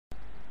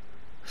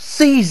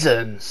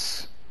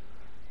seasons.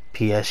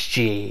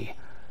 PSG,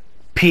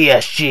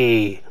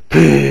 PSG,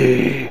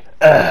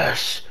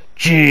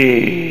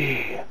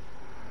 PSG.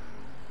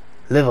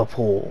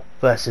 Liverpool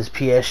versus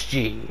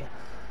PSG.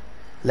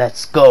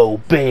 Let's go,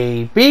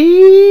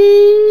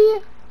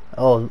 baby!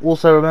 Oh,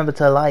 also remember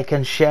to like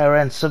and share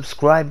and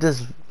subscribe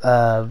this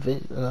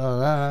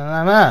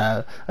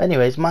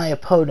anyways, my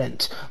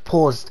opponent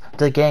paused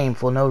the game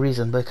for no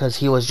reason because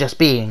he was just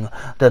being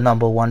the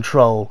 #1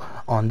 troll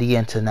on the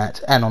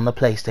internet and on the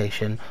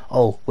PlayStation.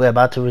 Oh, we're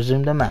about to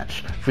resume the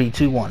match. 3,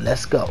 2, 1,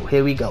 let's go.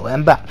 Here we go.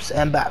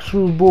 Mbappé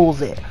through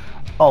balls it.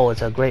 Oh,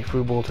 it's a great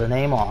through ball to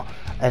Neymar.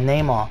 And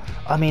Neymar,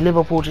 I mean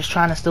Liverpool just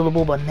trying to steal the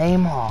ball, but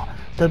Neymar,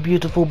 the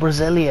beautiful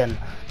Brazilian,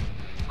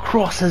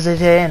 crosses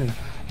it in,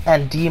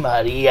 and Di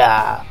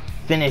Maria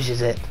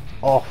finishes it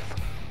off.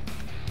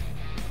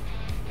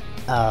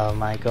 Oh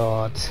my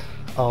god,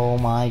 oh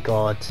my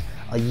god,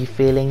 are you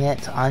feeling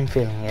it? I'm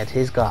feeling it.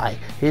 His guy.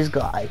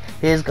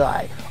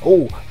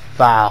 Oh,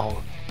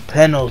 foul,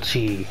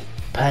 penalty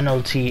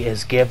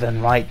is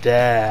given right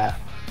there.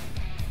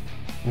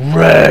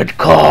 Red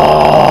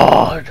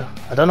card.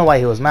 I don't know why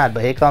he was mad,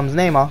 but here comes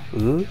Neymar.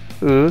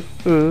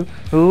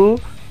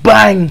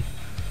 Bang!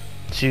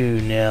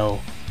 2-0.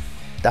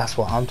 That's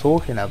what I'm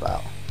talking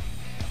about.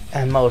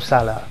 And Mo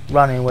Salah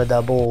running with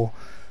the ball.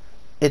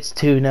 It's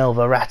 2-0.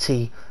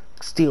 Verratti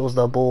steals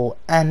the ball,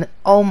 and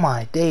oh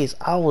my days,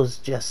 I was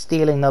just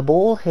stealing the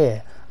ball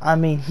here. I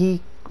mean,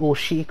 he or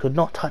she could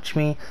not touch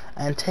me.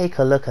 And take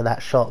a look at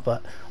that shot,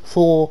 but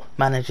Thor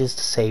manages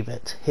to save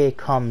it. Here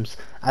comes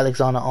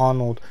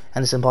Alexander-Arnold,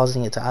 and it's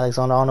passing it to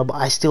Alexander-Arnold, but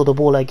I steal the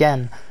ball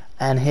again,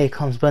 and here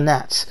comes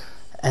Burnett,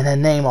 and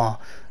then Neymar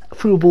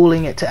through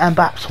balling it to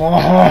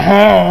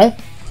Mbappé,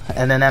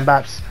 and then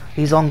Mbappé,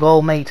 he's on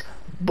goal, mate.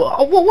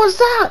 But what was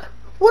that?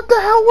 What the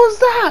hell was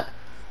that?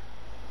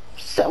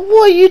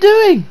 What are you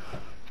doing?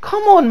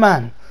 Come on,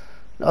 man.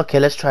 Okay,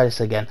 let's try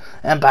this again.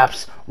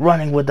 Mbappé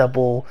running with the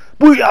ball.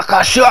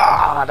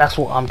 Booyakasha! That's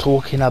what I'm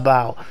talking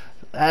about.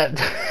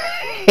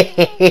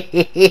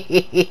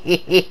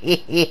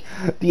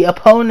 The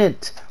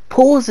opponent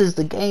pauses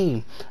the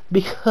game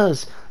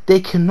because they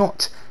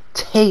cannot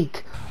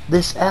take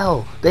this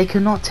L. They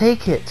cannot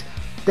take it.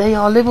 They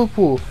are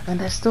Liverpool and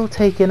they're still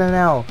taking an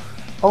L.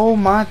 Oh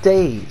my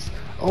days.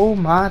 Oh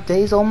my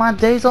days. Oh my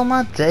days. Oh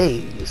my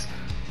days.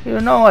 You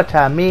know what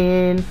I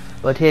mean.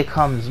 But here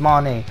comes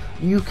Mane.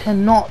 You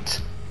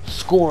cannot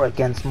score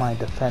against my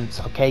defense,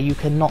 okay? You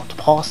cannot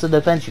pass the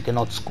defense. You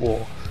cannot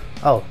score.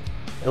 Oh,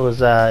 it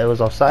was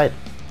offside.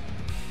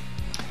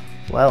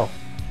 Well,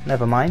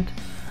 never mind.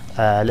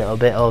 A little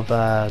bit of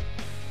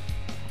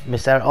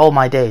miserror. Oh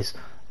my days.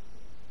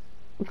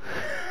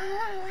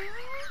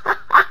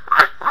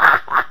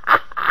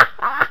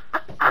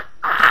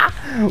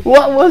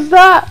 What was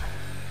that?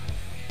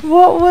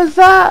 What was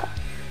that?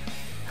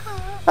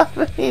 I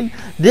mean,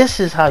 this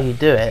is how you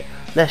do it.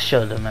 Let's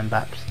show them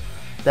Mbappé.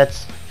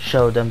 Let's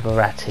show them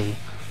Verratti.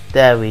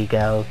 There we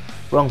go.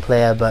 Wrong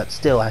player, but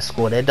still I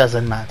scored. It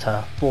doesn't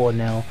matter.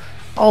 4-0.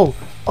 Oh,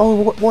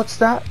 what's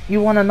that?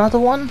 You want another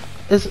one?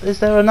 Is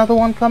there another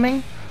one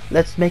coming?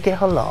 Let's make it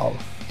halal.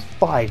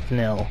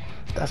 5-0.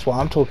 That's what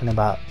I'm talking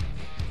about.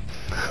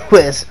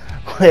 Where's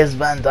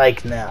Van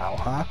Dijk now,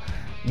 huh?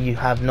 You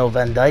have no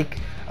Van Dijk?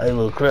 I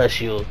will crush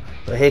you.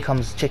 But here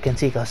comes Chicken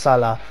Tikka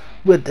Salah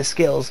with the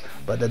skills,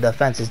 but the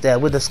defense is there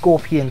with the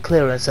scorpion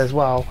clearance as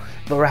well.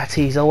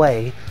 Verratti's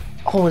away.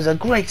 Oh, it's a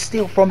great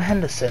steal from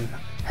Henderson.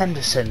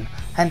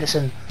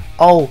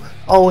 Oh,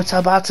 it's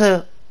about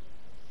to.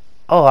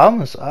 Oh, I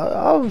almost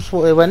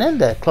thought it went in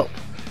there. Clock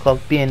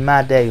being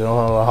mad there.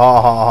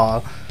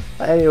 Oh.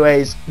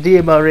 Anyways,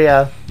 Di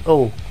Maria.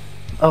 Oh,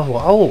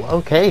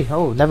 okay.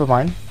 Oh, never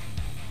mind.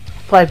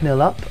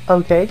 5-0 up.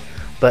 Okay,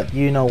 but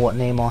you know what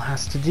Neymar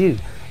has to do.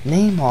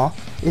 Neymar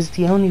is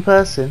the only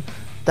person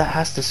that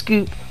has to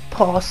scoop,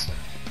 pass,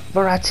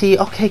 Verratti.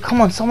 Okay, come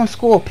on, someone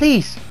score,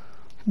 please.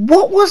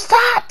 What was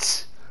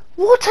that?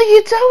 What are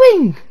you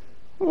doing?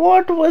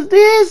 What was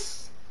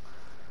this?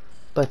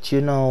 But you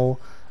know,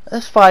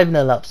 it's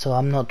 5-0 up, so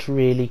I'm not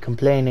really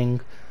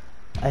complaining.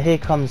 Here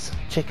comes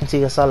Chicken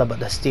Tikka Salah, but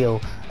the steal,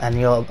 and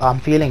I'm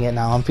feeling it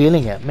now. I'm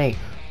feeling it, mate.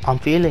 I'm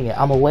feeling it.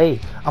 I'm away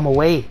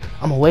with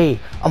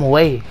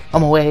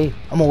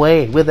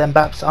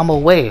Mbappé. I'm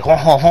away.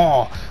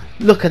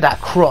 Look at that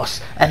cross,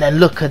 and then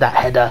look at that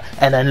header,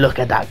 and then look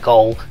at that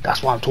goal.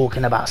 That's what I'm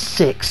talking about.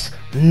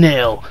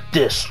 6-0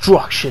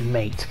 destruction,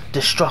 mate.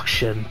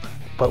 Destruction.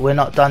 But we're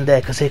not done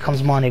there, because here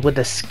comes Mane with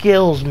the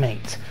skills,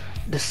 mate.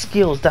 The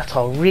skills that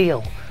are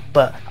real.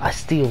 But I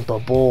steal the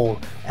ball,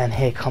 and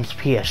here comes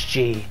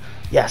PSG.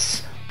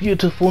 Yes,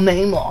 beautiful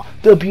Neymar,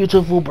 the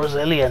beautiful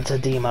Brazilian to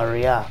Di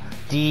Maria.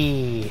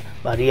 Di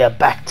Maria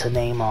back to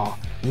Neymar.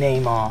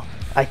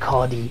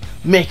 Icardi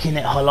making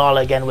it halal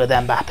again with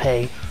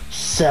Mbappé.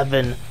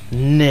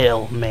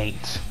 7-0,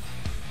 mate.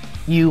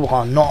 You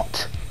are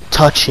not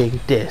touching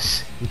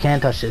this. You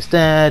can't touch this.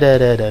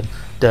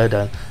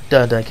 Durden.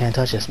 Durden can't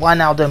touch this. Why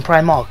now then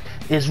Primark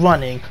is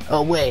running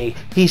away.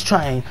 He's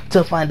trying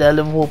to find a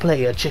Liverpool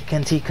player.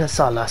 Chicken tikka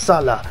Salah.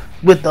 Salah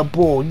with the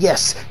ball.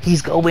 Yes,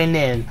 he's going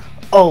in.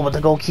 Oh, but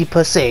the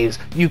goalkeeper saves.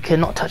 You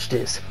cannot touch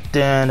this.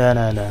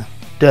 Da-da-da-da.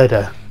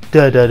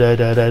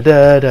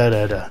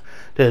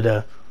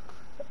 Da-da-da-da-da-da-da-da-da-da.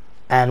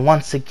 And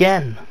once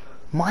again,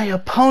 my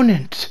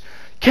opponent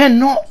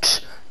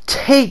cannot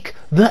take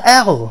the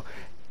L.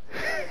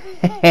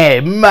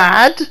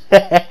 Mad?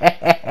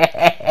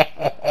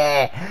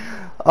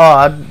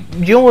 Oh,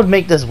 you know what would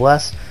make this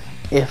worse?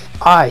 If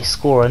I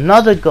score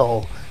another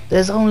goal,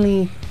 there's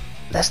only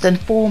less than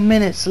 4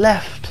 minutes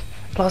left,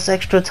 plus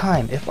extra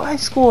time. If I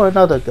score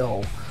another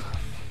goal,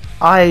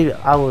 I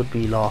would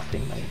be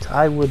laughing, mate.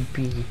 I would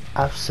be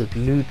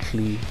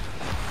absolutely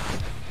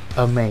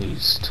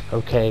amazed,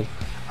 okay?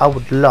 I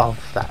would love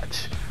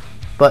that.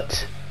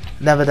 But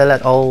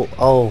nevertheless,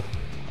 oh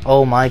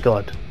my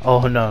god.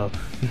 Oh no.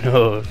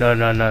 No.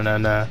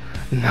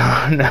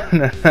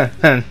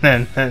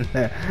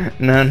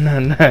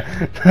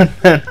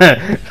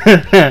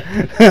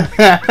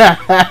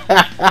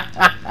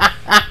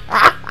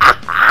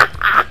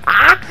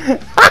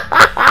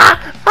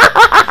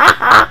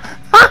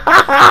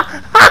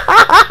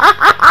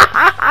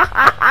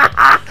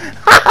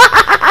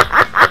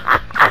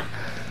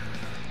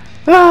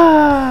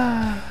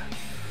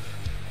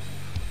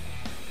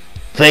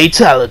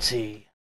 Fatality.